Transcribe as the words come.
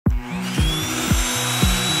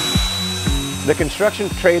The Construction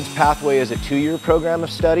Trades Pathway is a 2-year program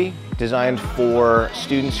of study designed for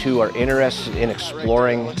students who are interested in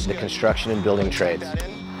exploring the construction and building trades.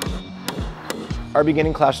 Our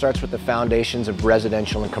beginning class starts with the foundations of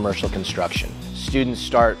residential and commercial construction. Students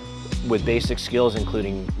start with basic skills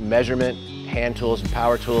including measurement, hand tools and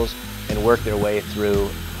power tools, and work their way through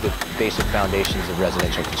the basic foundations of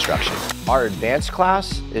residential construction. Our advanced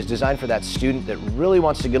class is designed for that student that really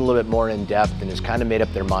wants to get a little bit more in depth and has kind of made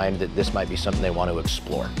up their mind that this might be something they want to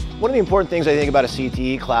explore. One of the important things I think about a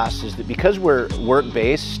CTE class is that because we're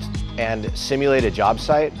work-based and simulate a job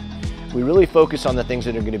site, we really focus on the things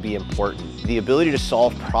that are going to be important. The ability to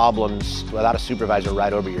solve problems without a supervisor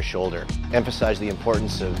right over your shoulder. Emphasize the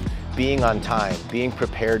importance of being on time, being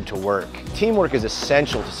prepared to work. Teamwork is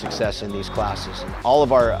essential to success in these classes. All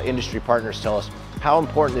of our industry partners tell us how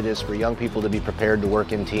important it is for young people to be prepared to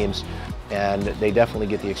work in teams, and they definitely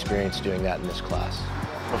get the experience doing that in this class.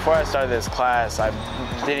 Before I started this class, I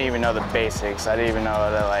didn't even know the basics. I didn't even know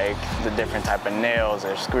the different type of nails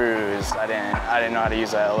or screws. I didn't know how to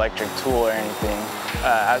use an electric tool or anything.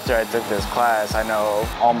 After I took this class, I know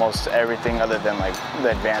almost everything other than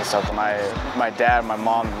the advanced stuff. My dad, my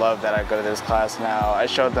mom love that I go to this class now. I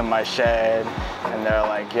showed them my shed, and they're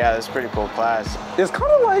like, "Yeah, this is a pretty cool class." It's kind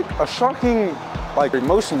of like a shocking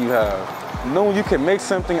emotion you have. Knowing you can make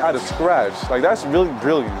something out of scratch, that's really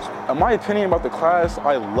brilliant. In my opinion about the class,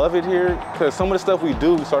 I love it here because some of the stuff we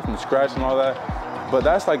do, we start from scratch and all that, but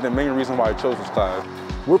that's the main reason why I chose this class.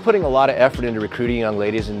 We're putting a lot of effort into recruiting young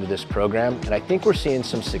ladies into this program, and I think we're seeing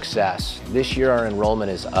some success. This year our enrollment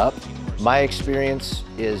is up. My experience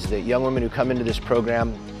is that young women who come into this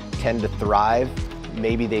program tend to thrive.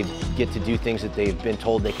 Maybe they get to do things that they've been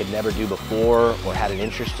told they could never do before or had an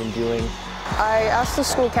interest in doing. I asked the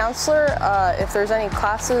school counselor if there's any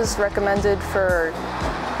classes recommended for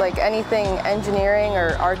anything engineering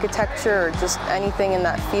or architecture or just anything in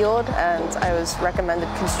that field, and I was recommended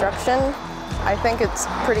construction. I think it's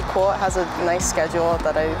pretty cool. It has a nice schedule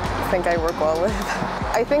that I think I work well with.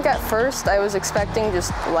 I think at first I was expecting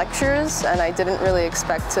just lectures, and I didn't really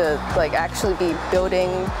expect to actually be building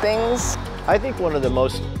things. I think one of the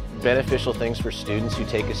most beneficial things for students who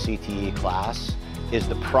take a CTE class is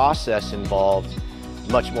the process involved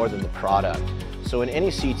much more than the product. So in any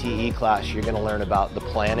CTE class, you're going to learn about the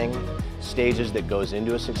planning stages that goes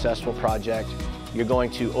into a successful project. You're going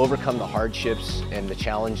to overcome the hardships and the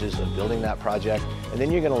challenges of building that project, and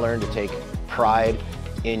then you're going to learn to take pride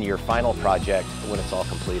in your final project when it's all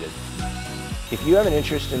completed. If you have an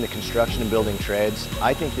interest in the construction and building trades,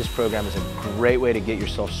 I think this program is a great way to get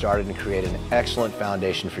yourself started and create an excellent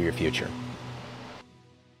foundation for your future.